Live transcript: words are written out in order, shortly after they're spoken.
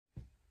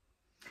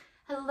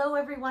Hello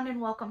everyone and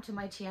welcome to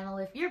my channel.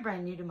 If you're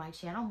brand new to my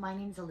channel, my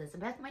name's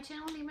Elizabeth. My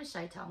channel name is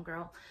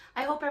ChiTownGirl.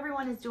 I hope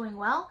everyone is doing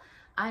well.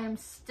 I am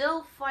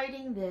still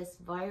fighting this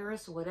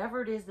virus,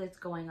 whatever it is that's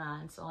going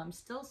on. So I'm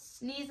still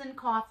sneezing,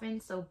 coughing,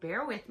 so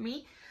bear with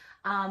me.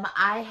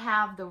 I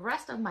have the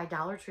rest of my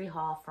Dollar Tree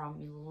haul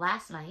from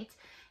last night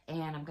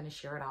and I'm going to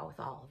share it all with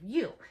all of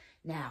you.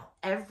 Now,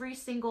 every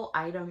single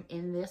item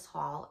in this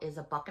haul is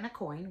a buck and a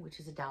coin, which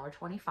is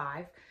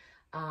 $1.25.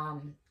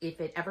 If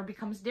it ever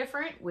becomes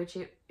different, which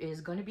it is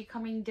going to be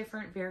coming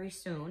different very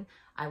soon,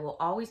 I will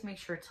always make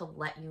sure to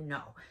let you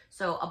know.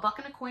 So a buck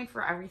and a coin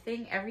for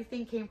everything.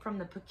 Everything came from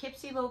the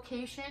Poughkeepsie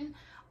location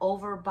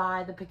over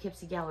by the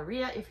Poughkeepsie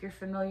Galleria, if you're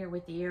familiar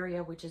with the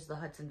area, which is the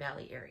Hudson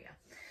Valley area.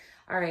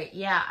 All right,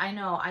 yeah, I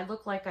know. I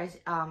look like I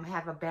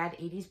have a bad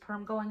 80s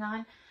perm going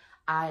on.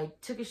 I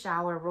took a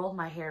shower, rolled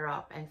my hair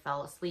up, and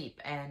fell asleep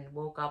and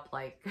woke up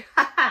like,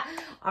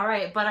 all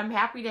right, but I'm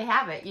happy to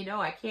have it. You know,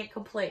 I can't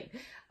complain.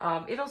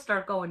 It'll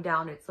start going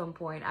down at some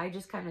point. I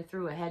just kind of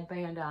threw a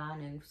headband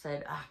on and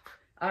said,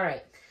 all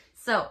right.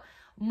 So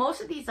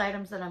most of these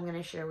items that I'm going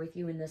to share with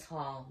you in this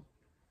haul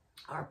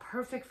are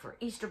perfect for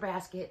Easter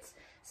baskets.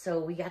 So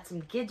we got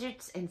some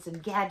gadgets and some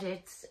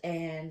gadgets.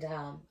 And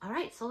all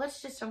right, so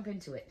let's just jump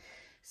into it.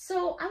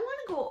 So I want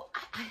to go,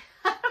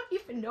 I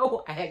don't even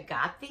know I had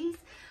got these,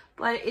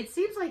 but it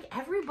seems like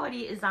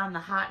everybody is on the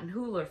hot and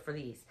hooler for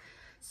these.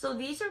 So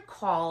these are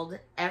called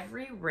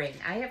Every Ring.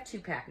 I have two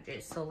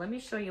packages. So let me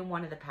show you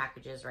one of the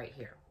packages right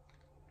here.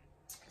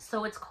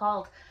 So it's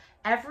called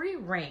Every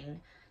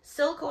Ring.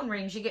 Silicone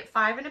rings. You get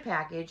 5 in a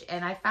package.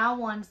 And I found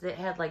ones that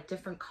had like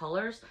different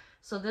colors.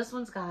 So this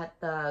one's got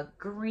the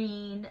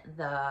green,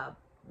 the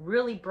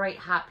really bright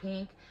hot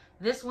pink.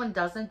 This one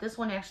doesn't. This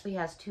one actually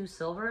has 2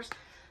 silvers.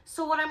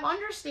 So what I'm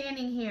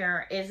understanding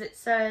here is it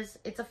says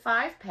it's a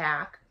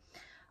 5-pack.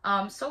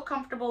 So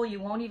comfortable you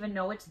won't even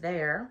know it's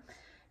there.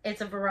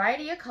 It's a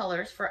variety of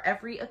colors for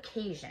every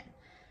occasion.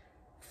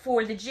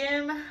 For the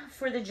gym,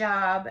 for the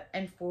job,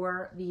 and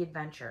for the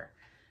adventure.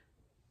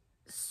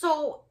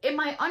 So am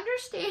I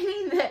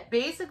understanding that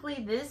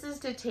basically this is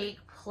to take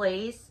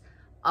place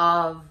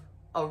of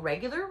a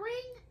regular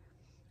ring?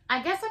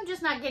 I guess I'm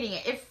just not getting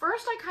it. At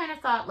first I kind of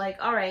thought like,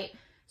 all right,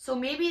 so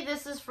maybe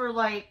this is for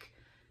like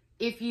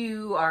if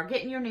you are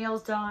getting your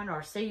nails done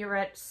or say you're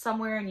at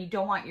somewhere and you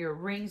don't want your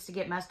rings to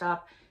get messed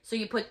up. So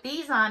you put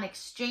these on,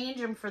 exchange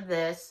them for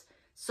this.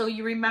 So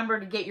you remember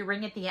to get your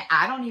ring at the end.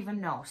 I don't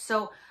even know.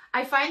 So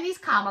I find these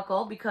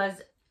comical because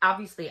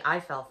obviously I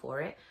fell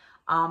for it.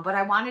 But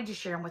I wanted to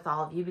share them with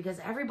all of you because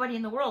everybody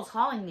in the world is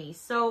hauling these.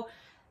 So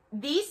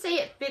these say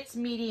it fits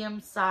medium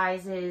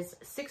sizes,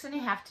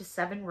 6.5 to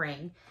 7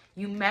 ring.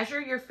 You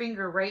measure your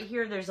finger right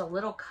here. There's a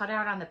little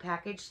cutout on the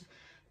package.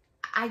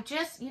 I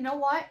just, you know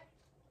what?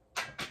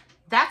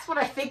 That's what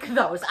I think of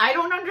those. I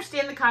don't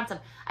understand the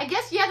concept. I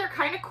guess, yeah, they're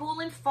kind of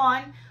cool and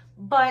fun,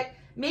 but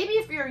maybe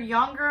if you're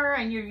younger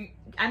and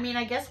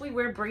I guess we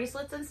wear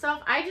bracelets and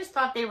stuff. I just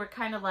thought they were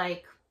kind of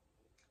like,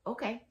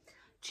 okay,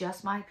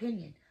 just my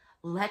opinion.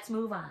 Let's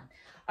move on.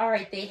 All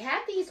right, they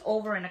had these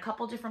over in a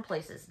couple different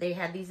places. They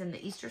had these in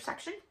the Easter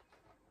section.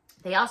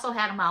 They also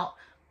had them out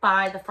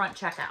by the front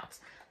checkouts.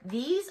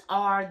 These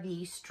are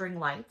the string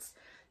lights.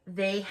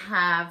 They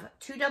have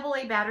 2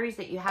 AA batteries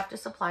that you have to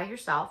supply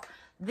yourself.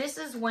 This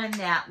is when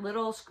that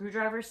little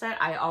screwdriver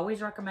set I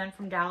always recommend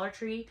from Dollar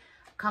Tree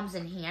comes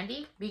in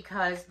handy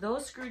because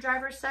those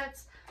screwdriver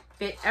sets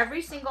fit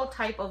every single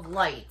type of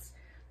lights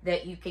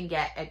that you can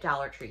get at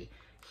Dollar Tree.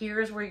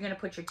 Here's where you're going to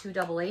put your 2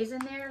 AA's in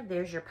there.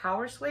 There's your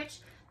power switch.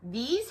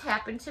 These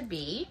happen to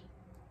be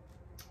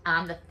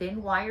on the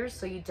thin wires,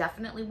 so you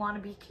definitely want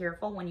to be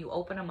careful when you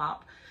open them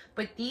up.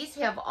 But these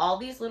have all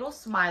these little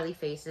smiley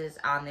faces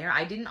on there.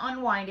 I didn't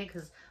unwind it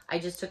because I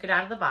just took it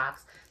out of the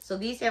box. So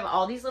these have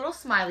all these little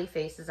smiley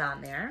faces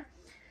on there.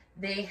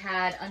 They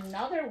had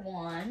another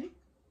one,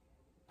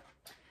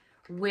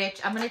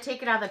 which I'm going to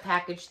take it out of the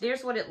package.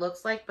 There's what it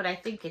looks like, but I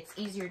think it's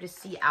easier to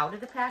see out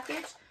of the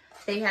package.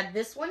 They had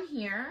this one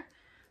here,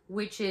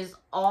 which is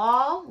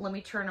all, let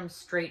me turn them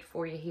straight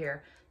for you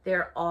here.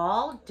 They're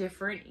all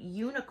different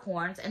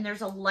unicorns, and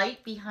there's a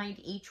light behind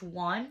each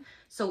one.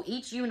 So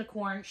each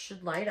unicorn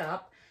should light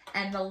up.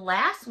 And the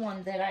last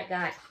one that I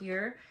got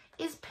here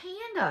is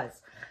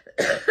pandas.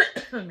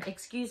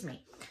 Excuse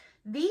me.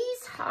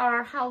 These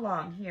are how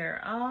long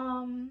here?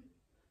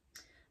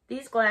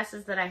 These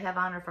glasses that I have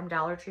on are from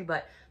Dollar Tree,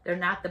 but they're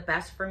not the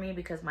best for me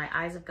because my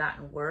eyes have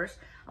gotten worse.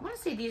 I want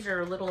to say these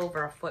are a little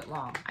over a foot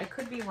long. I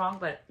could be wrong,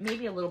 but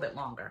maybe a little bit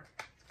longer.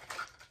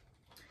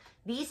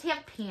 These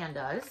have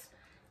pandas,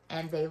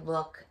 and they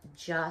look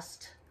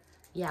just,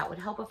 yeah, it would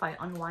help if I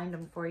unwind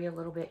them for you a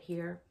little bit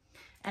here.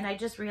 And I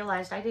just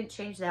realized I didn't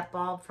change that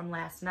bulb from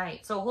last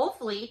night. So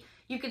hopefully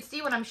you can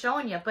see what I'm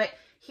showing you. But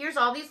here's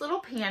all these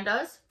little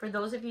pandas for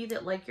those of you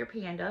that like your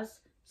pandas.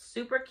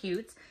 Super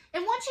cute.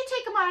 And once you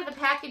take them out of the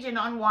package and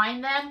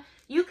unwind them,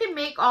 you can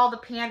make all the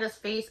pandas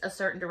face a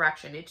certain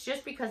direction. It's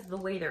just because of the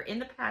way they're in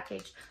the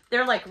package,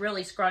 they're like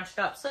really scrunched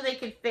up so they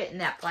can fit in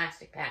that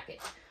plastic package.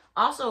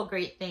 Also a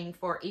great thing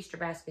for Easter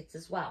baskets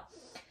as well.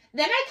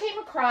 Then I came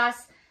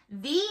across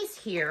These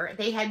here,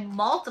 they had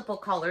multiple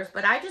colors,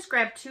 but I just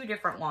grabbed 2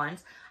 different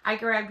ones. I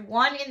grabbed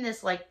one in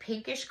this like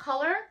pinkish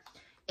color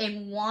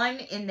and one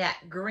in that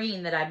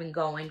green that I've been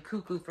going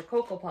cuckoo for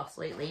Cocoa Puffs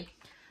lately.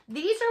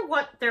 These are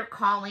what they're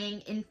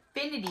calling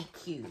infinity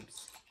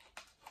cubes.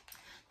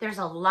 There's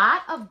a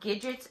lot of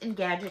gadgets and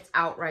gadgets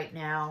out right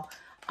now.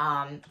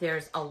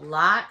 There's a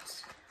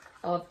lot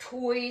of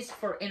toys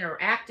for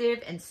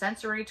interactive and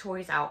sensory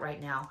toys out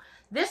right now.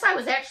 This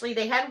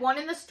they had one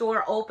in the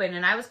store open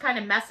and I was kind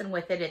of messing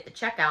with it at the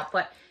checkout,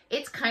 but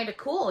it's kind of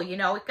cool, you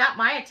know, it got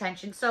my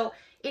attention. So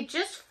it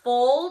just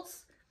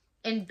folds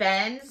and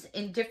bends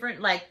in different,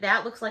 like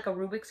that looks like a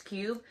Rubik's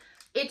Cube.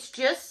 It's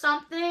just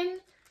something,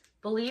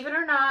 believe it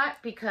or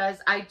not, because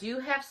I do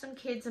have some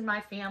kids in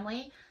my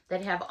family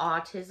that have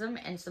autism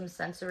and some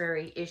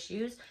sensory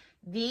issues.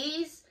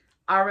 These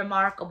are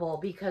remarkable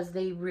because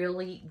they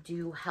really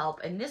do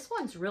help. And this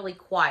one's really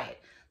quiet.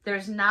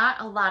 There's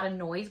not a lot of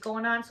noise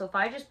going on. So if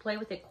I just play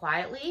with it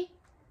quietly,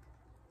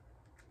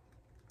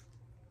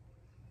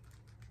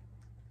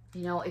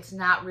 you know, it's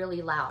not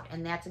really loud.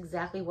 And that's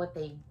exactly what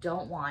they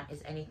don't want,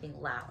 is anything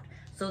loud.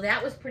 So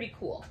that was pretty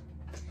cool.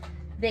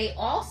 They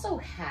also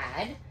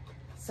had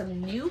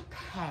some new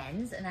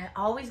pens, and I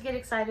always get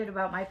excited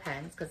about my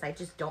pens because I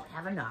just don't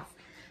have enough.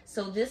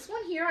 So this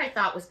one here I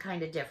thought was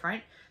kind of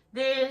different.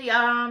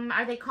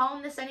 Are they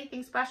calling this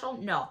anything special?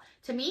 No.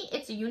 To me,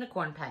 it's a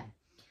unicorn pen.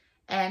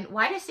 And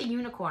why did I say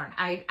unicorn?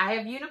 I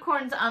have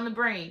unicorns on the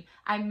brain.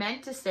 I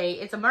meant to say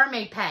it's a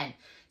mermaid pen.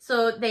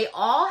 So they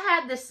all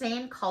had the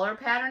same color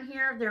pattern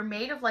here. They're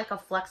made of like a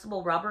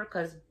flexible rubber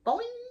because boing,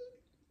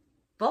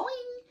 boing.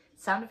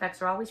 Sound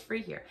effects are always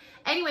free here.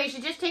 Anyways,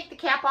 you just take the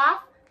cap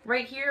off.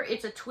 Right here,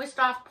 it's a twist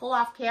off, pull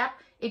off cap.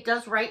 It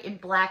does write in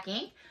black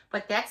ink,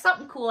 but that's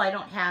something cool I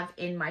don't have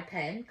in my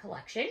pen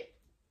collection.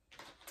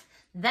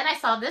 Then I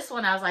saw this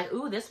one. I was like,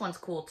 ooh, this one's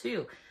cool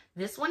too.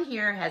 This one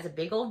here has a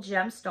big old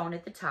gemstone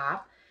at the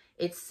top.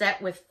 It's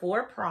set with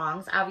 4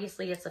 prongs.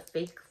 Obviously, it's a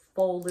fake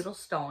faux little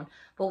stone.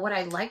 But what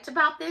I liked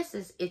about this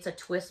is it's a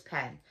twist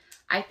pen.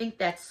 I think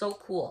that's so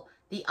cool.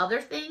 The other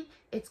thing,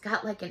 it's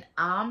got like an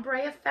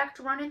ombre effect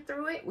running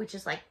through it, which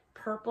is like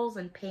purples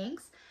and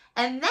pinks.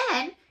 And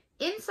then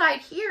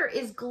inside here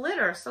is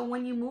glitter. So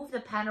when you move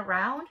the pen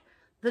around,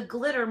 the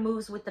glitter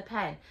moves with the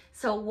pen.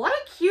 So what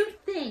a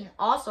cute thing.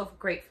 Also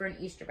great for an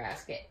Easter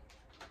basket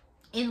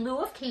in lieu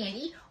of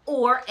candy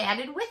or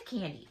added with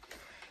candy.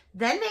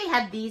 Then they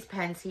had these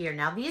pens here.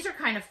 Now these are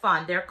kind of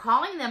fun. They're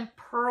calling them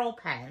pearl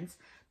pens.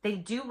 They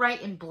do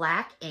write in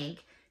black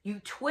ink.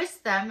 You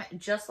twist them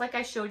just like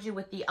I showed you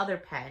with the other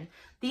pen.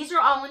 These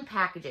are all in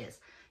packages.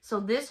 So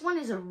this one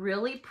is a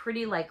really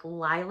pretty like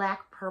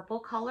lilac purple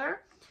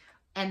color.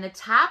 And the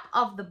top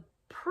of the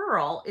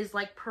pearl is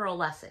like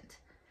pearlescent.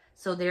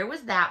 So there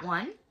was that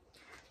one.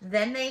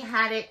 Then they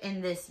had it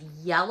in this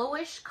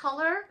yellowish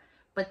color,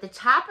 but the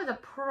top of the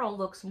pearl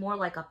looks more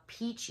like a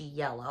peachy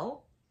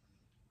yellow.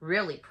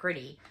 Really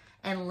pretty.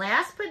 And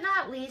last but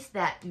not least,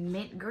 that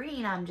mint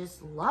green I'm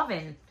just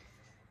loving.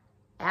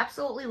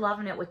 Absolutely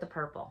loving it with the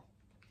purple.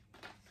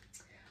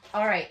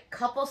 All right,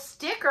 couple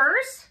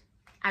stickers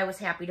I was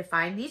happy to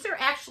find. These are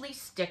actually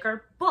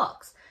sticker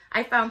books.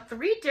 I found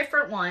 3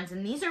 different ones,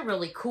 and these are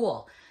really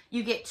cool.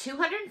 You get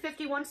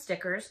 251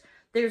 stickers.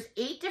 There's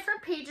 8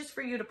 different pages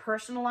for you to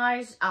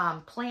personalize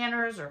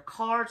planners or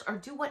cards or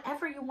do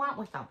whatever you want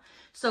with them.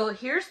 So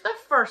here's the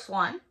first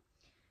one.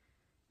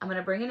 I'm going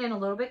to bring it in a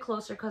little bit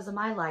closer because of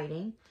my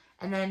lighting.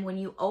 And then when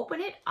you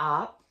open it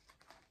up,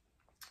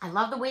 I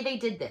love the way they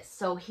did this.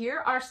 So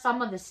here are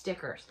some of the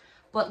stickers.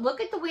 But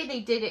look at the way they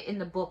did it in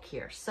the book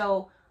here.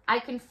 So I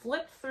can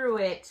flip through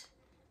it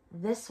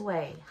this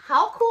way.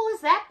 How cool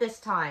is that this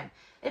time?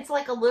 It's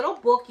like a little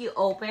book you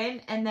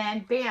open and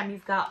then bam,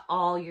 you've got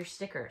all your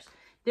stickers.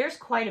 There's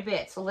quite a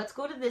bit. So let's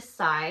go to this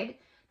side.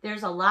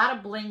 There's a lot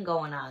of bling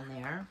going on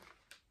there.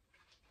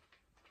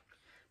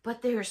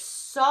 But there's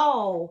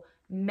so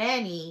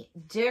many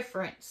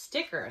different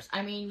stickers.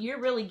 I mean, you're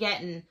really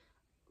getting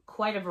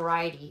quite a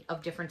variety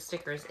of different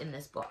stickers in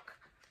this book.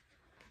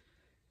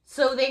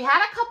 So they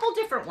had a couple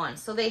different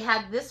ones. So they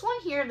had this one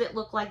here that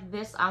looked like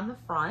this on the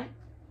front.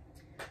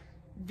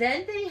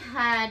 Then they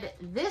had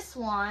this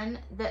one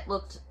that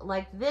looked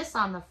like this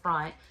on the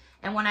front.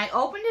 And when I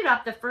opened it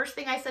up, the first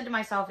thing I said to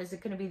myself, is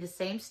it going to be the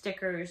same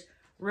stickers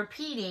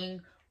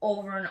repeating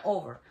over and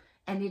over?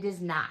 And it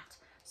is not.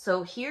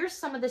 So here's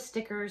some of the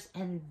stickers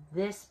in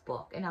this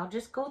book. And I'll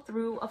just go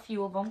through a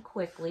few of them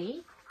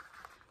quickly.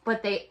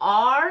 But they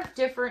are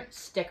different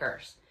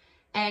stickers.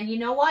 And you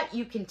know what?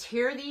 You can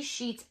tear these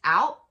sheets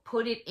out,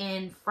 put it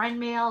in friend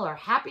mail or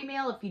happy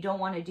mail if you don't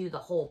want to do the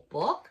whole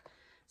book.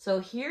 So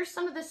here's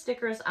some of the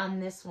stickers on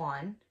this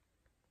one.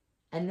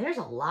 And there's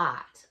a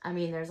lot. I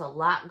mean, there's a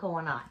lot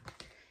going on.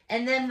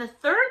 And then the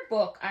third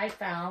book I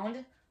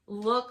found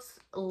looks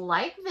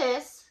like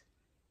this.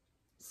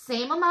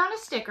 Same amount of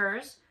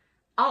stickers.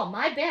 Oh,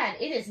 my bad.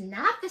 It is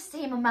not the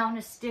same amount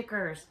of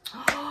stickers.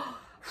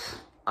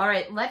 All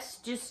right, let's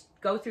just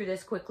go through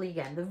this quickly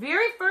again. The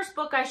very first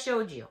book I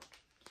showed you,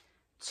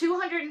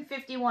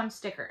 251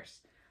 stickers.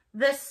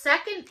 The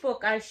second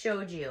book I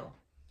showed you,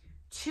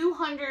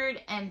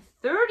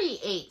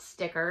 238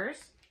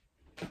 stickers.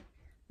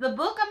 The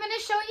book I'm going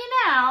to show you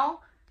now,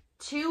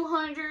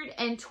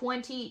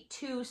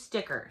 222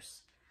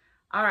 stickers.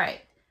 All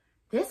right.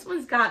 This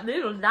one's got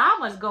little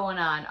llamas going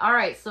on. All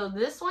right, so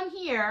this one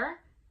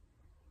here,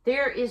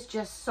 there is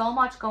just so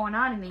much going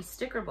on in these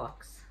sticker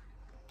books.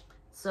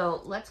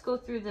 So let's go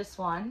through this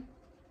one.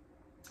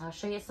 I'll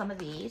show you some of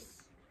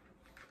these.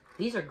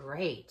 These are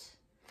great.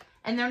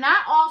 And they're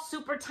not all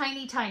super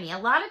tiny. A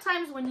lot of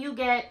times when you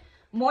get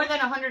more than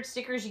 100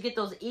 stickers, you get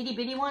those itty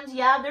bitty ones.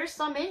 Yeah, there's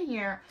some in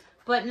here,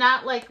 but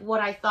not like what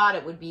I thought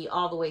it would be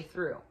all the way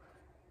through.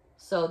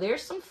 So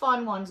there's some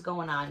fun ones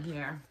going on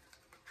here.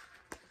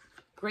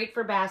 Great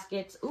for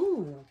baskets.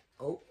 Ooh,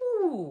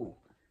 oh,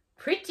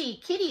 pretty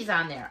kitties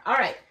on there. All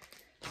right,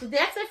 so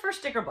that's it for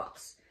sticker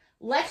books.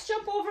 Let's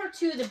jump over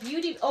to the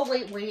beauty. Oh,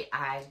 wait,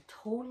 I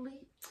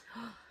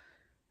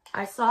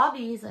saw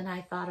these and I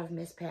thought of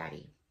Miss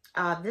Patty.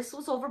 This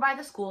was over by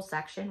the school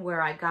section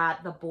where I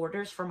got the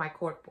borders for my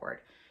corkboard.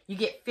 You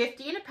get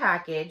 50 in a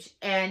package,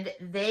 and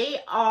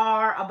they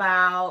are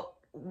about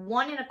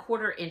 1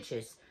 1/4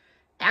 inches.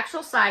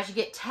 Actual size, you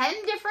get 10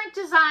 different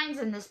designs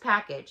in this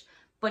package.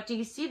 But do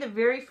you see the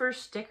very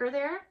first sticker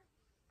there?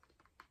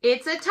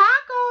 It's a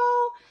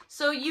taco.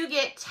 So you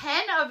get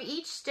 10 of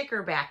each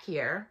sticker back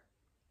here.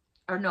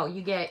 Or no,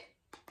 you get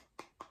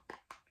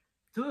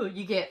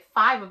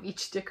 5 of each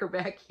sticker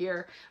back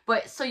here.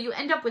 But so you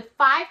end up with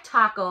 5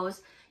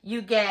 tacos.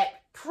 You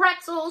get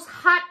pretzels,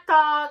 hot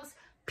dogs,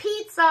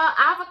 pizza,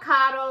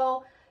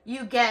 avocado.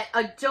 You get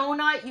a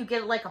donut. You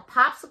get like a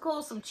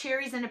popsicle, some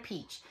cherries, and a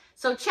peach.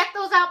 So check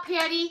those out,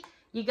 Patty.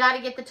 You got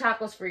to get the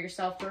tacos for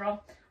yourself,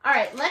 girl. All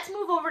right, let's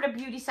move over to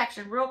beauty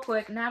section real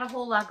quick. Not a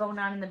whole lot going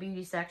on in the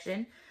beauty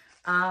section.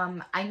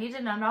 I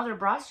needed another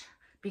brush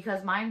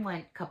because mine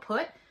went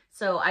kaput.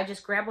 So I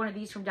just grabbed one of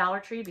these from Dollar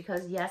Tree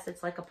because, yes,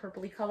 it's like a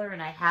purpley color, and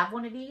I have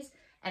one of these,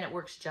 and it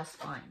works just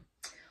fine.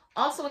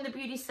 Also in the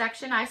beauty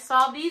section, I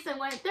saw these and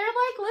went, they're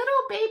like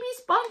little baby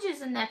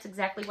sponges, and that's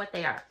exactly what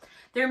they are.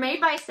 They're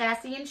made by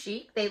Sassy and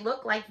Chic. They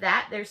look like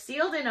that. They're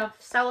sealed in a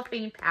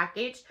cellophane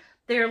package.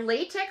 They're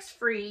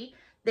latex-free.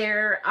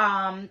 They're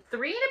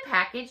 3 in a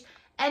package.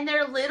 And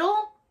they're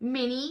little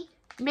mini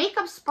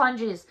makeup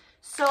sponges.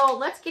 So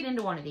let's get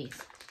into one of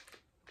these.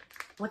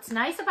 What's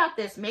nice about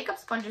this, makeup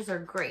sponges are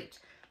great,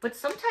 but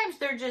sometimes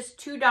they're just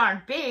too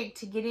darn big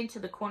to get into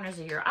the corners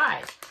of your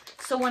eyes.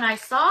 So when I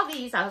saw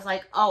these, I was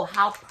like, oh,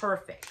 how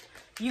perfect.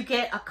 You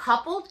get a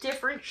couple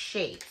different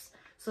shapes.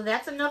 So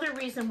that's another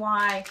reason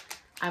why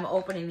I'm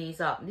opening these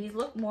up. These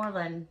look more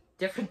than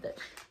different than,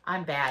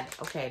 I'm bad.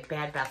 Okay,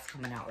 bad Beth's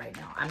coming out right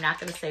now. I'm not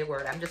going to say a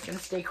word. I'm just going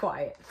to stay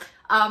quiet.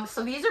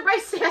 So these are by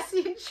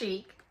Sassy and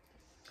Chic.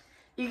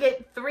 You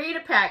get 3 in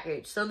a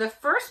package. So the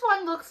first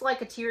one looks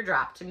like a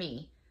teardrop to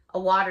me, a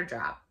water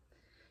drop.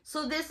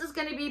 So this is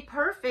going to be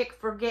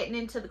perfect for getting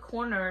into the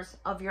corners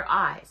of your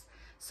eyes.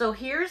 So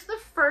here's the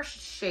first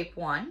shape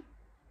one.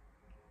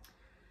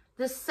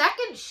 The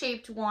second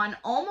shaped one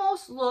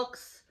almost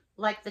looks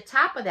like the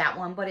top of that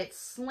one, but it's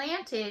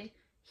slanted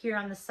here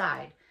on the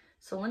side.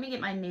 So let me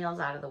get my nails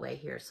out of the way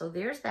here. So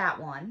there's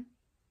that one.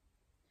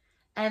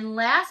 And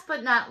last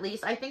but not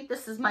least, I think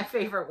this is my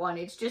favorite one.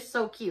 It's just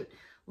so cute.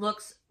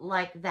 Looks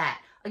like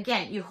that.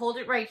 Again, you hold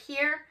it right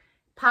here,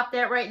 pop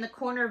that right in the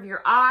corner of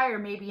your eye, or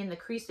maybe in the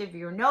crease of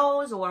your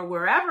nose, or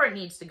wherever it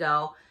needs to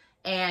go,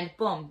 and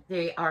boom,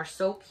 they are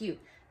so cute.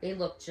 They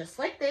look just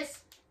like this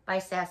by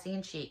Sassy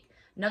and Chic.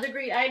 Another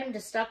great item to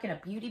stuck in a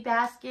beauty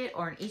basket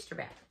or an Easter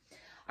basket.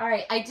 All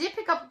right, I did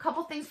pick up a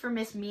couple things for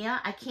Miss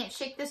Mia. I can't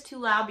shake this too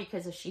loud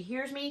because if she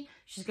hears me,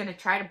 she's going to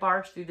try to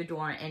barge through the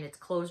door, and it's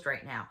closed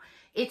right now.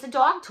 It's a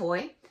dog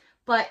toy,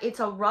 but it's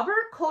a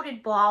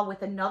rubber-coated ball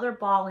with another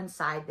ball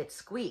inside that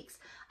squeaks.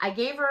 I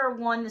gave her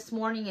one this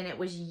morning, and it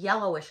was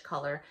yellowish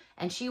color,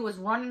 and she was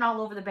running all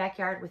over the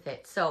backyard with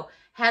it. So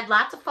had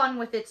lots of fun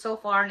with it so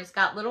far, and it's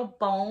got little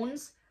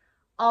bones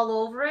all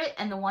over it,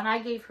 and the one I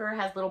gave her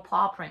has little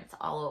paw prints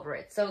all over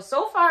it.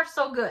 So far,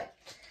 so good.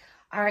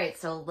 All right,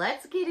 so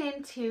let's get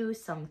into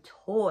some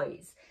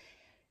toys.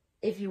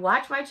 If you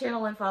watch my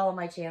channel and follow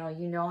my channel,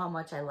 you know how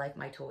much I like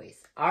my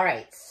toys. All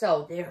right,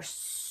 so there's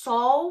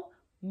so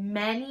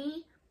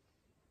many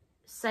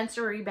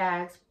sensory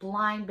bags,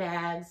 blind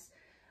bags,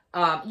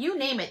 you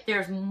name it.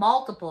 There's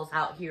multiples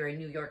out here in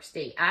New York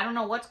State. I don't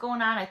know what's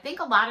going on. I think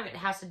a lot of it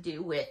has to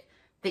do with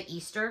the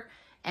Easter,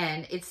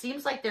 and it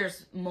seems like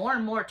there's more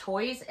and more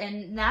toys,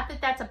 and not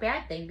that that's a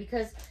bad thing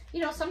because, you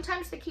know,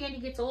 sometimes the candy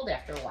gets old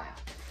after a while.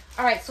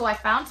 All right, so I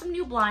found some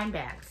new blind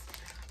bags.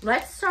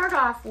 Let's start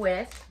off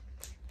with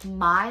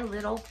My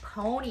Little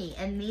Pony,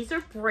 and these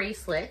are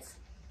bracelets.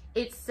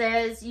 It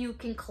says you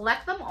can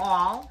collect them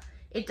all.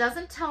 It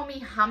doesn't tell me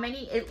how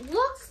many. It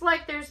looks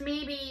like there's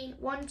maybe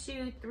 1,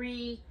 2,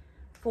 3,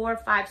 4,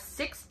 5,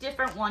 6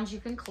 different ones you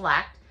can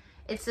collect.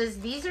 It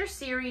says these are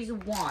series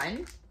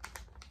 1,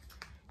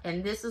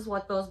 and this is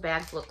what those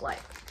bags look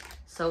like.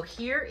 So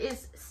here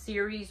is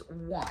series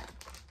 1.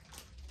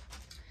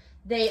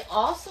 They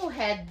also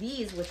had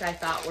these, which I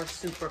thought were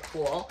super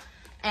cool.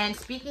 And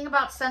speaking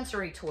about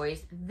sensory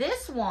toys,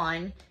 this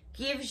one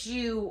gives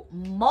you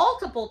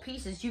multiple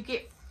pieces. You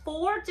get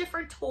 4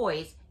 different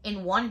toys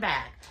in one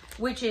bag,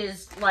 which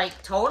is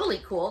like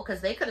totally cool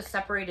because they could have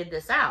separated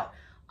this out.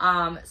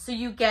 So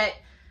you get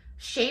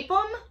shape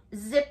them,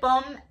 zip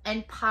them,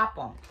 and pop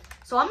them.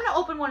 So I'm gonna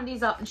open one of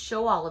these up and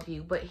show all of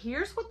you, but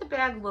here's what the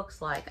bag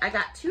looks like. I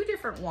got 2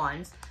 different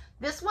ones.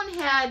 This one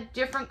had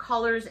different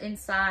colors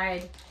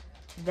inside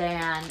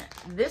than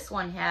this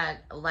one had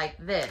like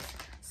this.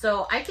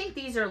 So I think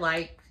these are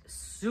like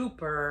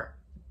super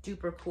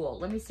duper cool.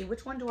 Let me see,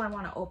 which one do I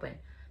want to open?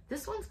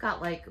 This one's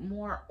got like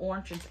more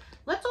orange.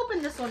 Let's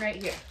open this one right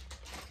here.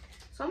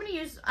 So I'm gonna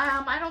use,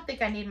 I don't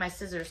think I need my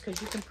scissors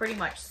because you can pretty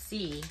much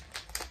see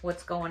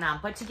what's going on.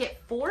 But to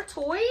get 4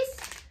 toys,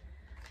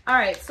 all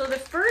right, so the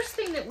first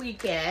thing that we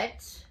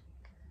get,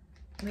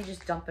 let me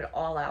just dump it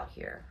all out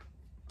here.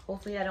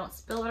 Hopefully I don't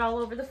spill it all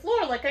over the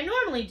floor like I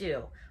normally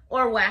do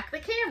or whack the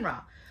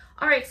camera.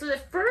 All right, so the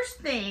first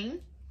thing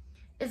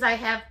is I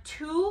have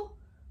 2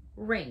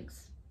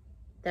 rings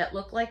that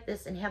look like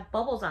this and have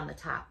bubbles on the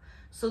top.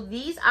 So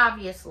these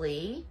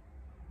obviously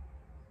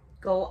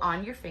go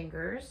on your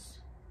fingers.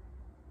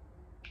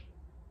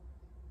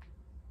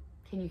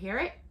 Can you hear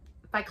it?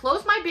 If I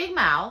close my big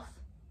mouth,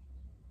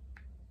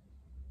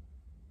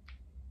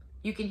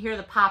 you can hear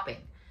the popping.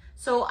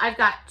 So I've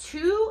got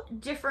 2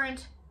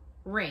 different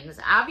rings.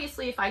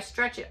 Obviously, if I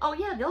stretch it, oh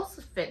yeah, they'll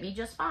fit me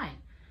just fine.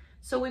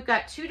 So we've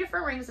got 2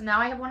 different rings, and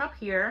now I have one up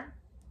here.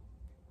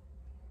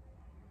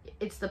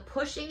 It's the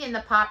pushing and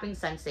the popping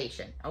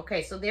sensation.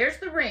 Okay, so there's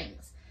the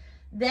rings.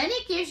 Then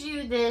it gives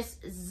you this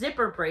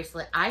zipper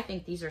bracelet. I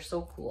think these are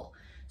so cool.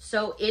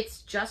 So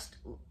it's just,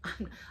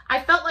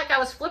 I felt like I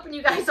was flipping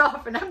you guys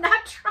off, and I'm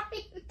not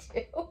trying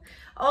to.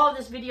 Oh,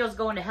 this video is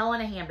going to hell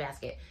in a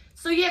handbasket.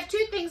 So you have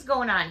 2 things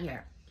going on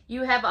here.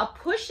 You have a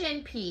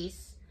push-in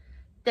piece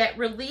that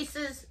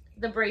releases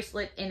the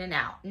bracelet in and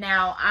out.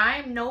 Now,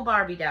 I'm no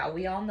Barbie doll.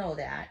 We all know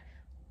that.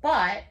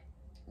 But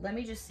let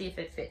me just see if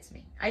it fits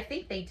me. I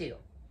think they do.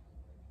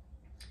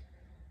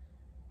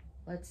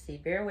 Let's see.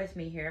 Bear with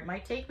me here. It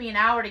might take me an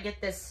hour to get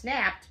this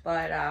snapped,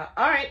 but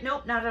all right.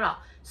 Nope, not at all.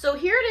 So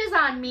here it is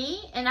on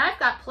me, and I've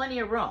got plenty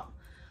of room.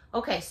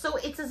 Okay, so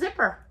it's a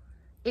zipper.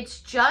 It's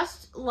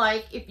just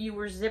like if you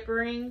were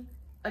zippering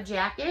a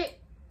jacket.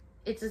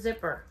 It's a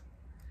zipper.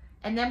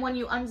 And then when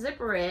you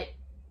unzipper it,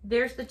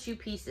 there's the 2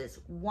 pieces.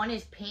 One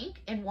is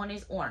pink and one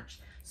is orange.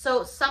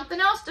 So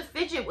something else to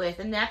fidget with,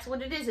 and that's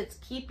what it is. It's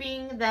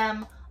keeping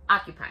them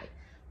occupied.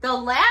 The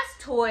last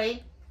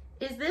toy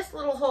is this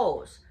little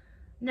hose.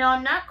 Now,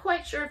 I'm not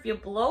quite sure if you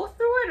blow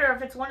through it or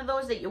if it's one of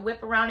those that you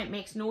whip around, it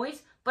makes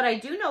noise. But I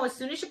do know as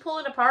soon as you pull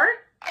it apart,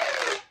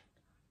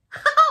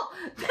 oh,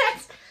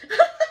 that's...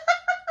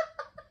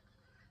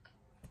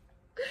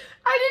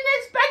 I didn't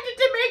expect it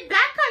to make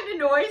that kind of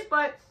noise,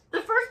 but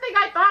the first thing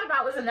I thought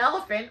about was an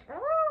elephant.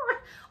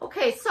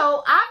 Okay,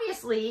 so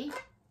obviously,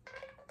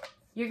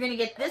 you're going to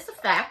get this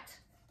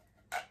effect,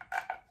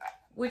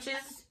 which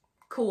is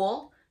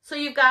cool. So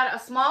you've got a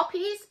small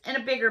piece and a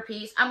bigger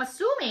piece. I'm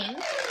assuming,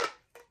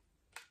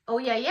 oh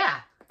yeah.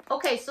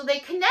 Okay, so they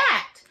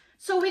connect.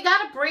 So we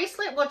got a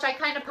bracelet, which I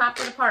kind of popped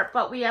it apart,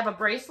 but we have a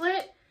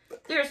bracelet.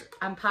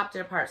 I'm popped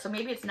it apart, so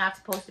maybe it's not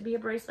supposed to be a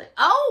bracelet.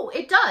 Oh,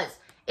 it does.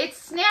 It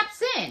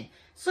snaps in.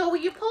 So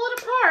when you pull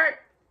it apart,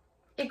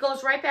 it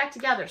goes right back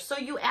together. So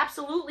you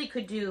absolutely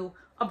could do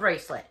a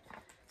bracelet.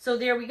 So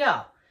there we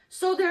go.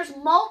 So there's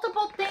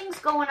multiple things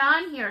going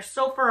on here.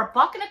 So for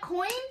 $1 and a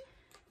coin,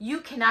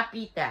 you cannot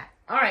beat that.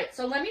 All right,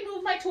 so let me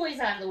move my toys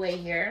out of the way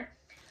here.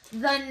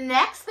 The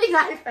next thing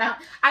I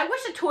found, I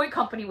wish a toy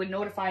company would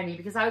notify me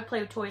because I would play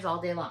with toys all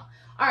day long.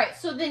 All right,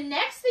 so the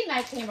next thing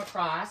I came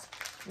across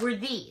were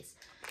these.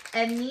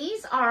 And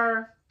these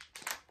are,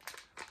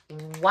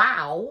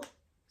 wow,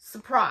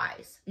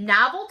 surprise.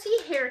 Novelty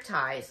hair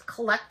ties.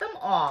 Collect them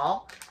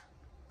all.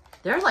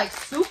 They're like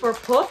super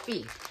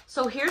puffy.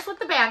 So here's what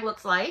the bag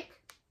looks like.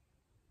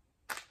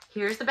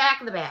 Here's the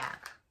back of the bag.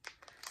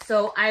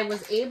 So I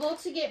was able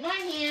to get my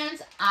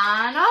hands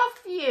on a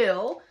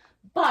few,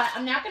 but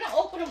I'm not going to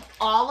open them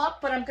all up,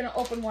 but I'm going to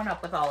open one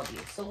up with all of you.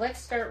 So let's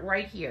start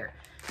right here.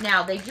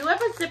 Now, they do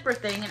have a zipper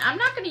thing, and I'm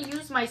not going to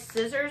use my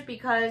scissors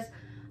because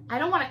I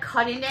don't want to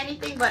cut into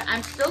anything, but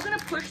I'm still going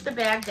to push the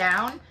bag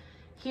down.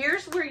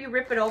 Here's where you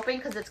rip it open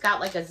because it's got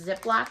like a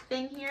Ziploc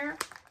thing here.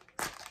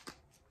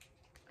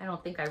 I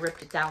don't think I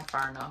ripped it down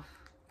far enough.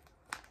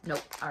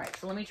 Nope. All right,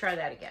 so let me try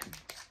that again.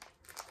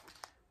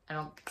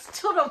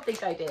 Still don't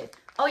think I did.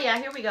 Oh yeah,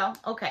 here we go.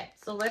 Okay,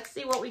 so let's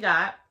see what we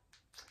got.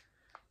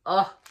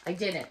 Oh, I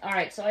didn't. All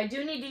right, so I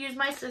do need to use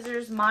my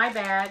scissors, my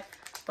bad,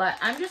 but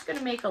I'm just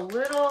gonna make a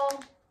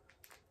little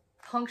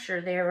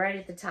puncture there right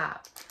at the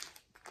top.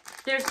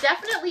 There's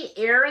definitely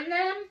air in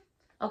them.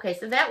 Okay,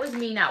 so that was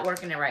me not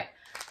working it right.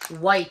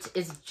 White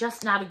is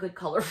just not a good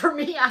color for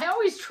me. I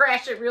always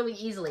trash it really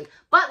easily,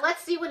 but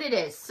let's see what it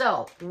is.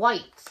 So,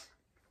 white.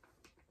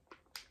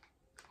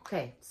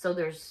 Okay, so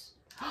there's,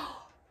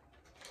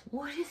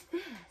 what is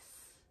this?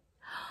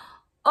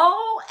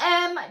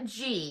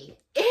 OMG,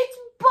 it's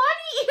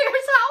bunny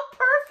ears. How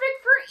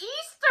perfect for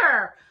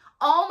Easter.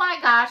 Oh my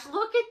gosh,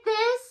 look at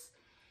this.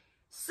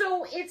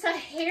 So it's a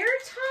hair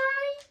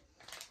tie?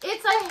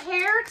 It's a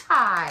hair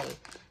tie.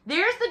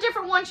 There's the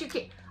different ones you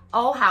can.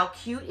 Oh, how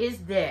cute is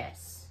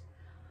this?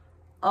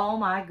 Oh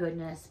my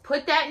goodness.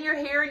 Put that in your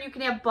hair and you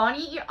can have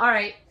bunny. All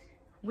right.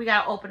 We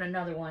got to open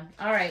another one.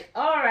 All right.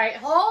 All right.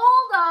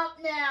 Hold up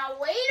now.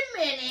 Wait a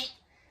minute.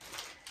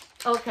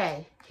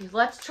 Okay.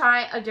 Let's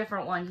try a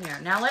different one here.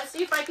 Now let's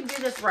see if I can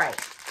do this right.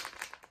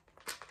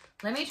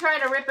 Let me try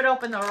to rip it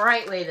open the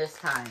right way this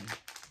time.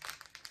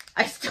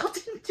 I still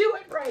didn't do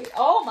it right.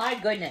 Oh my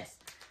goodness.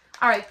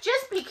 All right,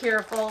 just be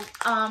careful.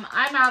 I'm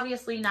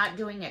obviously not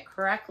doing it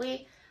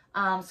correctly.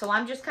 So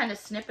I'm just kind of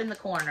snipping the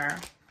corner.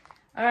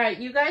 All right,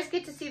 you guys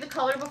get to see the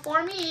color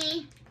before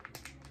me.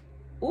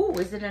 Ooh,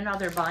 is it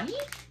another bunny?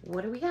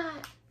 What do we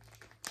got?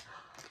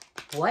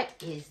 What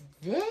is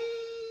this?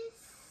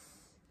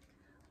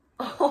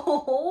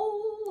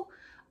 Oh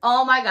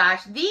my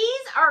gosh.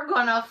 These are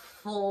gonna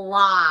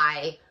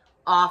fly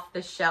off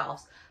the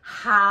shelves.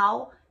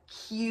 How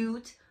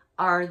cute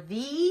are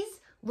these?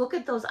 Look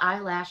at those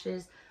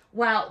eyelashes.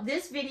 Wow,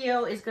 this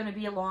video is going to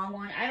be a long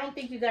one. I don't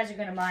think you guys are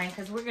going to mind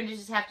because we're going to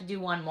just have to do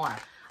one more.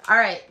 All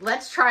right,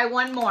 let's try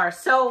one more.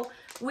 So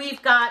we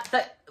got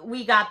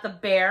the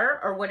bear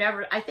or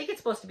whatever. I think it's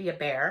supposed to be a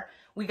bear.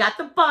 We got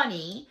the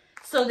bunny.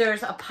 So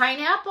there's a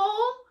pineapple,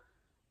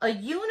 a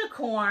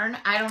unicorn.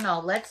 I don't know.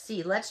 Let's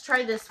see. Let's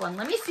try this one.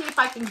 Let me see if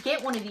I can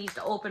get one of these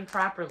to open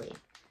properly.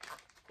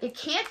 It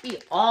can't be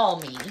all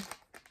me.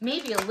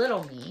 Maybe a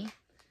little me.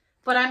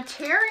 But I'm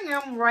tearing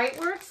them right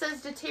where it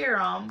says to tear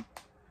them.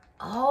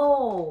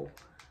 Oh,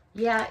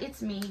 yeah,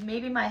 it's me.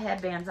 Maybe my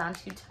headband's on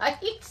too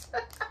tight.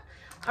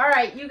 All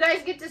right, you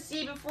guys get to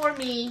see before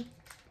me.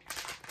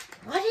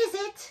 What is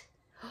it?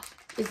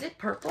 Is it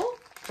purple?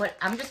 But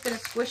I'm just going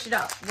to squish it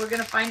up. We're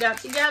going to find out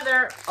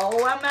together.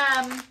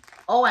 OMM.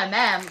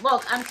 OMM.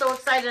 Look, I'm so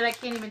excited I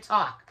can't even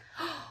talk.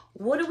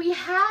 What do we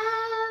have?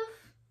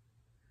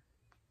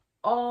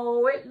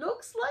 Oh, it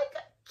looks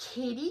like a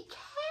kitty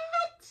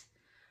cat.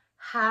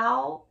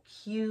 How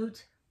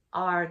cute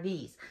are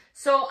these?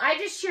 So I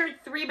just shared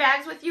 3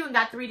 bags with you and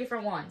got 3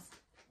 different ones.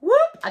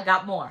 Whoop, I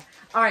got more.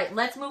 All right,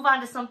 let's move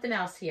on to something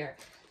else here.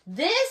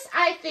 This,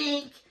 I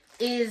think,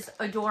 is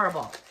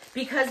adorable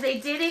because they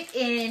did it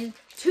in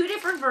 2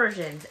 different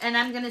versions. And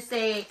I'm going to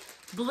say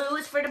blue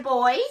is for the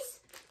boys,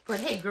 but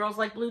hey, girls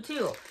like blue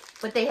too.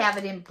 But they have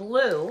it in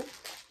blue,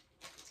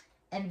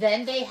 and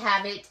then they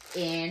have it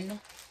in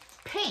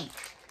pink.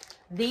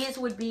 These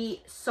would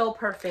be so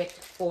perfect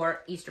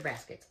for Easter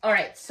baskets. All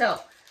right,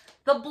 so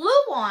the blue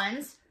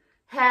ones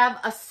have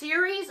a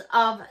series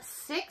of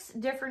 6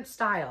 different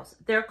styles.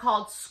 They're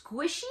called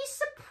Squishy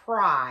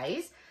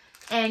Surprise,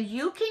 and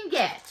you can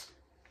get,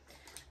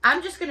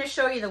 I'm just going to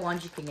show you the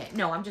ones you can get.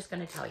 No, I'm just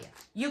going to tell you.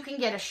 You can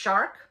get a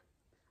shark,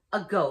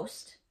 a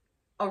ghost,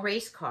 a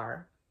race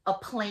car, a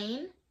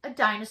plane, a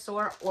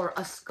dinosaur, or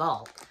a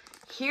skull.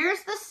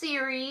 Here's the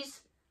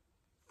series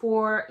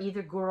for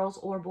either girls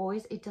or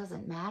boys. It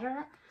doesn't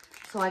matter.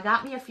 So I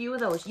got me a few of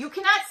those. You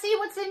cannot see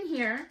what's in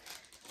here.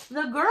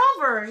 The girl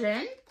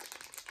version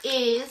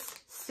is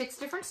 6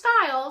 different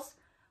styles: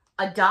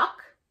 a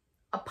duck,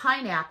 a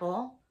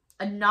pineapple,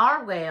 a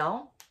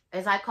narwhal,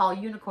 as I call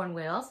unicorn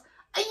whales,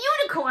 a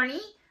unicorny,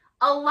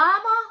 a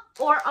llama,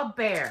 or a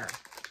bear.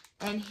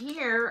 And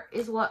here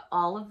is what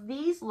all of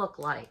these look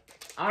like.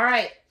 All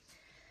right,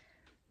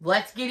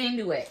 let's get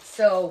into it.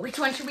 So which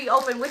one should we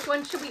open? Which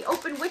one should we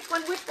open? Which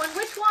one? Which one?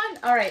 Which one?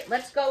 All right,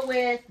 let's go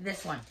with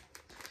this one.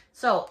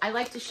 So I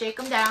like to shake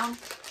them down.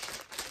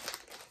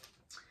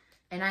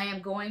 And I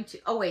am going to,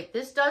 oh wait,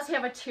 this does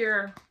have a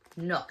tear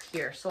nook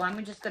here. So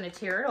I'm just going to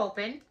tear it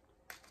open.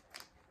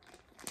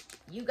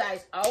 You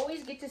guys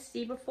always get to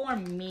see before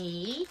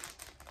me.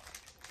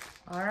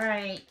 All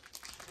right.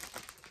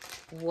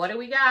 What do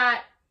we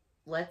got?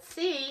 Let's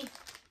see.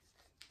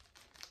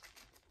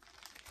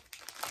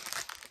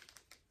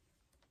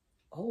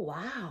 Oh,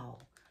 wow.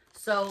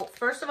 So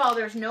first of all,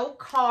 there's no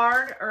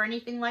card or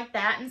anything like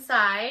that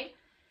inside.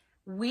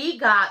 We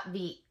got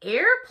the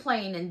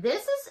airplane, and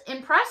this is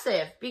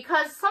impressive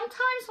because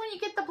sometimes when you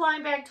get the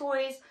blind bag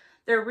toys,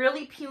 they're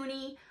really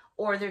puny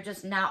or they're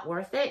just not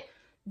worth it.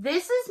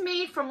 This is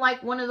made from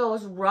like one of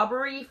those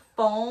rubbery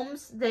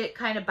foams that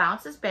kind of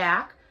bounces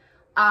back.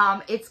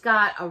 It's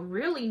got a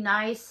really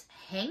nice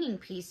hanging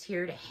piece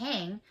here to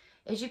hang.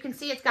 As you can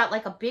see, it's got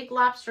like a big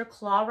lobster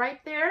claw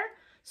right there.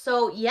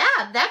 So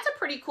yeah, that's a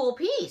pretty cool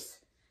piece.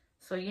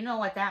 So you know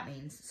what that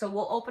means. So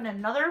we'll open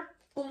another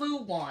blue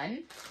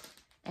one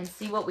and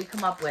see what we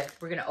come up with.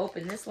 We're going to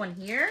open this one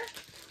here.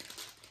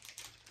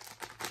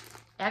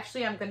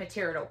 Actually, I'm going to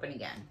tear it open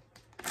again.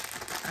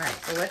 All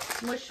right, so let's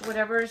smush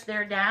whatever's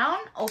there down.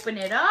 Open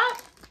it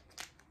up.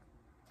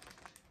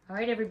 All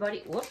right,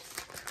 everybody. Whoops.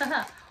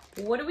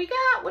 What do we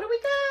got? What do we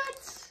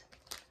got?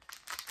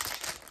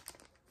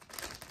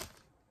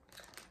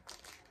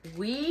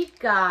 We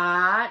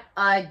got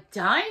a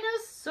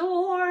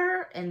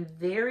dinosaur. And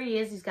there he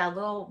is. He's got a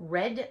little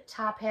red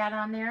top hat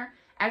on there.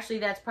 Actually,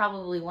 that's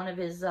probably one of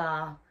his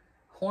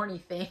horny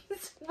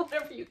things,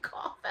 whatever you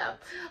call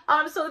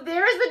them. So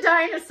there's the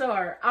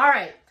dinosaur. All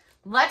right,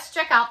 let's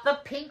check out the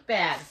pink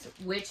bags,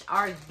 which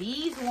are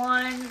these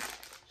ones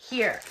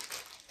here.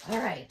 All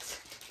right,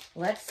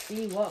 let's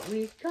see what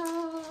we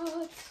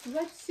got.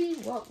 Let's see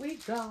what we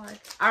got.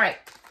 All right,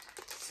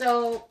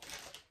 so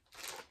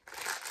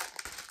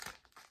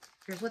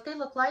here's what they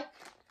look like.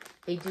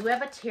 They do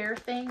have a tear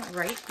thing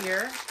right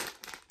here.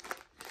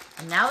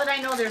 And now that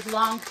I know there's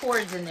long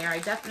cords in there, I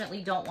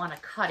definitely don't want to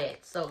cut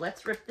it. So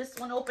let's rip this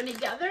one open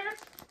together.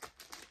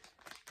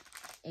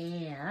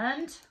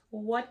 And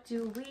what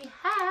do we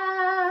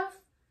have?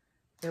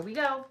 There we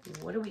go.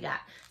 What do we got?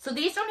 So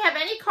these don't have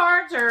any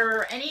cards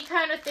or any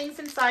kind of things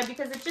inside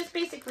because it just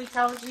basically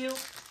tells you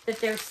that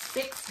there's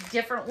 6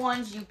 different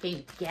ones you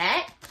can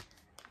get.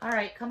 All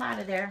right, come out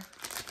of there.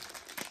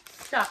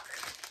 Stuck.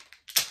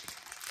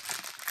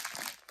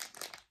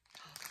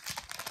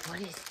 What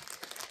is it?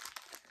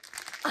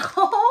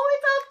 Oh,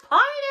 it's a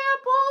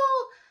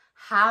pineapple.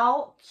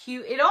 How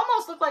cute. It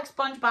almost looked like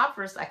SpongeBob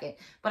for a second,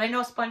 but I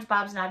know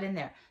SpongeBob's not in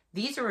there.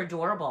 These are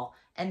adorable,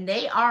 and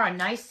they are a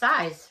nice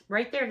size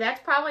right there.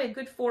 That's probably a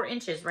good 4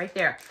 inches right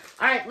there.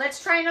 All right,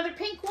 let's try another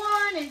pink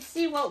one and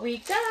see what we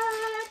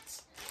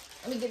got.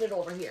 Let me get it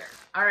over here.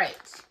 All right,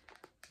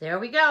 there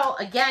we go.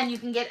 Again, you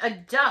can get a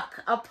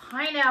duck, a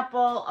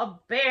pineapple, a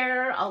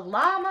bear, a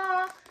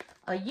llama,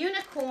 a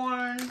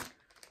unicorn,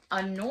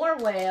 a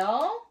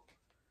narwhal,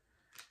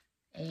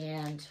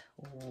 and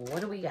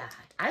what do we got?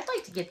 I'd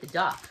like to get the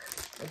duck.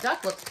 The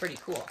duck looks pretty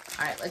cool.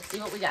 All right, let's see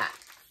what we got.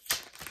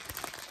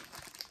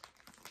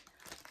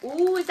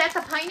 Ooh, is that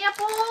the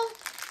pineapple?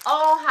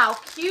 Oh, how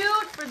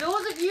cute. For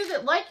those of you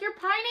that like your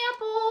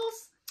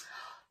pineapples,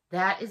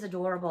 that is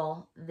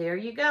adorable. There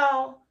you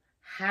go.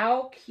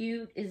 How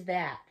cute is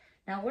that?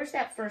 Now, where's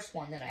that first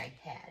one that I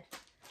had?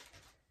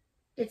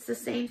 It's the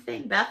same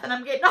thing, Beth, and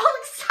I'm getting all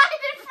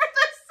excited for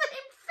the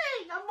same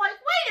thing. I'm like,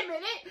 wait a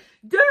minute.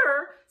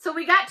 Durr. So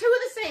we got 2 of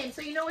the same.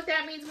 So you know what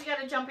that means? We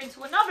got to jump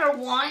into another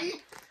one.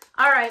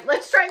 All right,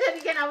 let's try that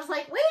again. I was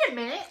like, wait a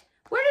minute.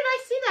 Where did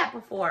I see that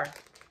before?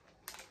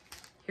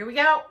 Here we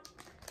go.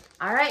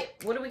 All right,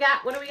 what do we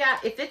got? What do we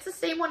got? If it's the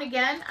same one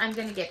again, I'm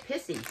going to get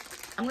pissy.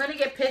 I'm going to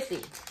get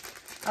pissy.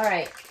 All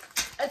right,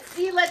 let's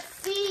see, let's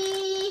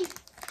see.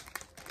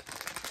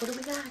 What do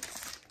we got?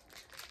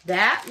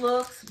 That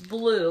looks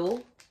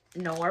blue.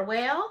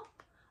 Narwhal.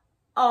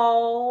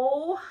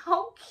 Oh,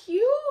 how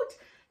cute.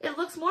 It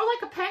looks more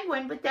like a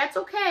penguin, but that's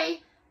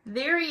okay.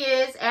 There he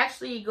is.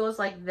 Actually, he goes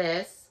like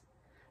this.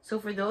 So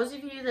for those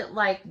of you that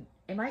like,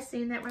 am I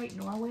saying that right?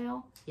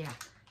 Narwhal? Yeah,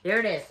 there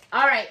it is.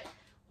 All right.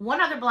 One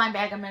other blind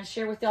bag I'm going to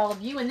share with all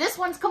of you, and this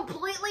one's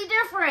completely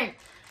different.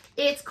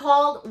 It's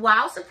called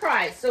Wow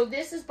Surprise. So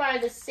this is by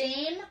the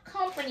same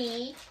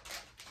company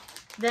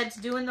that's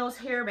doing those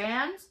hair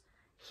bands.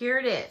 Here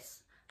it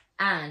is.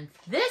 And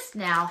this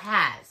now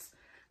has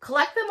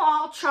Collect Them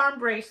All charm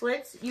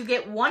bracelets. You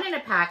get 1 in a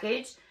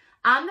package.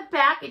 On the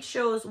back, it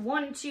shows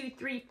 1, 2,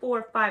 3,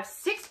 4, 5,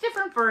 6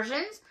 different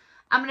versions.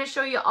 I'm going to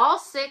show you all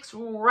 6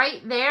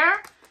 right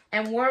there.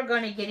 And we're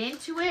going to get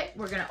into it.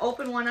 We're going to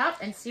open one up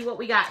and see what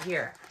we got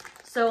here.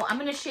 So I'm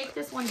going to shake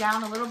this one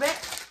down a little bit.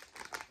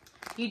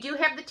 You do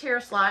have the tear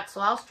slot,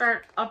 so I'll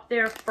start up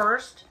there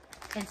first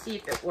and see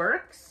if it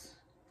works.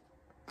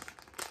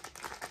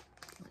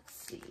 Let's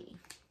see.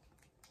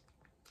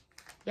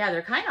 Yeah,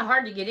 they're kind of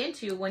hard to get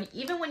into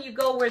even when you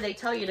go where they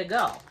tell you to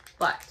go.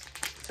 But,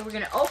 so we're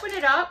going to open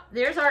it up.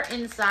 There's our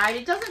inside.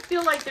 It doesn't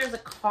feel like there's a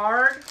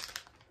card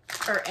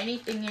or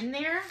anything in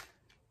there.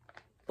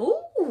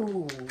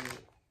 Ooh.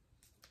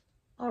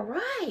 All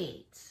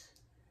right.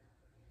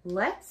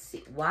 Let's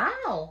see.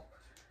 Wow.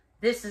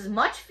 This is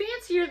much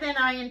fancier than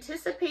I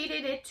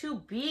anticipated it to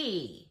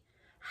be.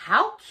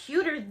 How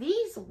cute are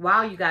these?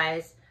 Wow, you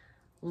guys.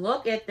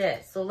 Look at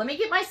this. So let me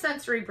get my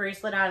sensory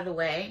bracelet out of the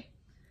way.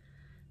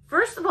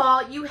 First of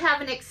all, you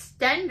have an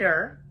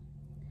extender.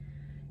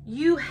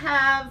 You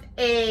have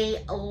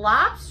a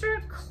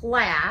lobster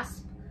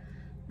clasp.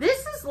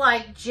 This is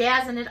like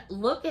jazzing it.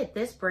 Look at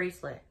this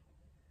bracelet.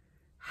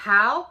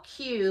 How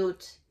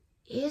cute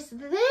is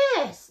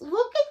this?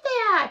 Look at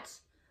that.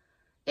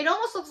 It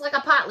almost looks like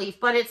a pot leaf,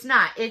 but it's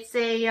not. It's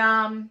a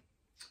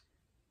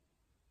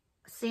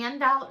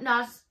sandal.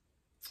 No,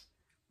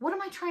 what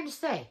am I trying to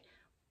say?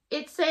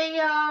 It's a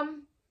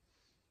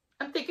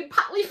I'm thinking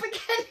pot leaf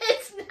again.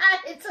 It's not.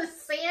 It's a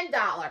sand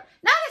dollar.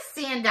 Not a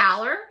sand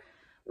dollar.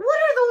 What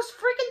are those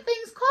freaking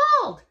things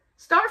called?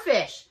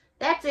 Starfish.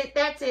 That's it.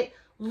 That's it.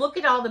 Look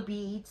at all the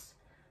beads.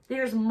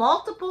 There's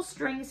multiple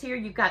strings here.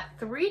 You've got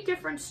 3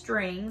 different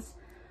strings.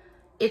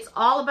 It's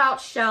all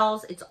about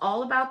shells. It's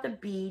all about the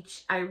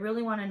beach. I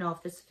really want to know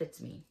if this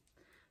fits me.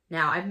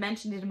 Now, I've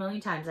mentioned it a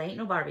million times. I ain't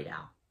no Barbie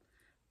doll.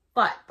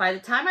 But by the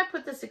time I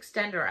put this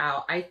extender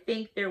out, I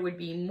think there would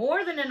be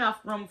more than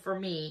enough room for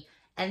me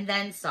and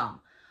then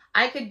some.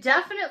 I could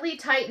definitely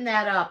tighten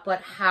that up,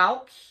 but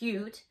how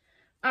cute.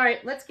 All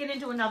right, let's get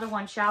into another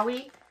one, shall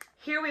we?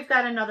 Here we've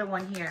got another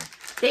one here.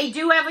 They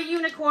do have a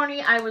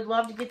unicorny. I would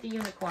love to get the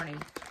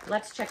unicorny.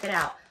 Let's check it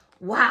out.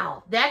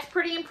 Wow, that's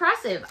pretty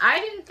impressive. I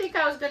didn't think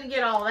I was going to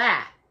get all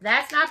that.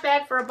 That's not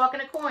bad for $1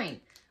 and a coin.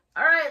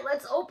 All right,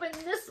 let's open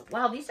this.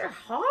 Wow, these are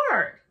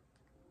hard.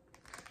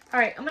 All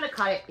right, I'm going to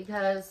cut it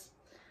because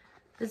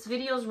this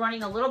video is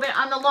running a little bit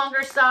on the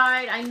longer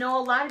side. I know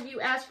a lot of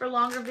you asked for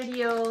longer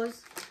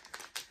videos.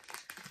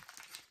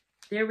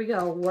 There we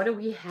go. What do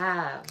we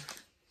have?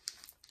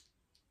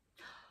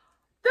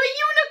 The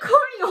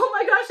unicorn. Oh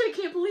my gosh, I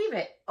can't believe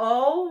it.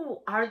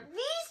 Oh, are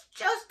these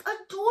just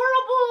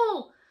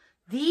adorable?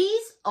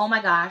 These, oh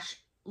my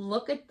gosh,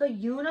 look at the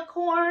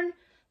unicorn.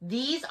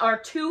 These are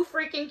too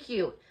freaking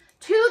cute.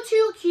 Too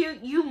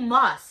cute. You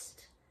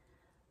must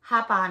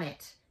hop on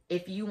it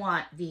if you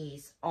want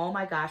these. Oh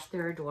my gosh,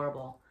 they're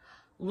adorable.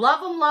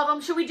 Love them, love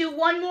them. Should we do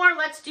one more?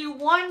 Let's do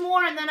one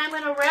more, and then I'm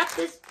going to wrap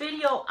this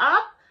video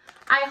up.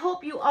 I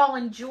hope you all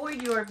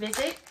enjoyed your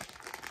visit.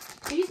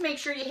 Please make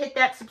sure you hit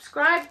that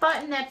subscribe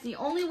button. That's the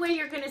only way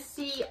you're going to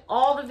see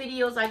all the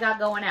videos I got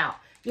going out.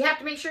 You have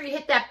to make sure you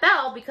hit that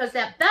bell, because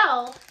that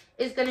bell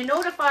is going to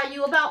notify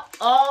you about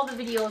all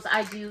the videos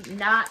I do,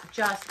 not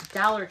just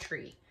Dollar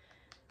Tree.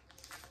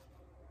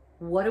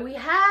 What do we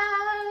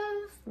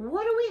have?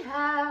 What do we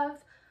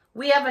have?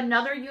 We have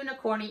another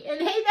unicorny. And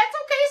hey, that's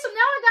okay. So now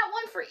I got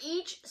one for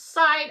each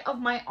side of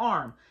my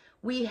arm.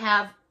 We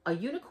have a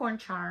unicorn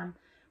charm.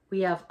 We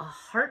have a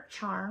heart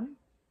charm.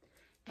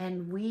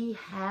 And we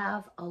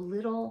have a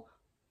little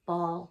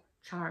ball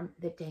charm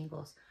that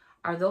dangles.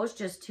 Are those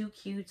just too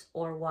cute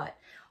or what?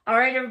 All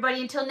right,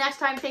 everybody. Until next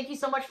time, thank you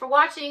so much for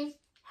watching.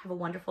 Have a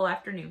wonderful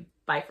afternoon.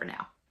 Bye for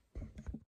now.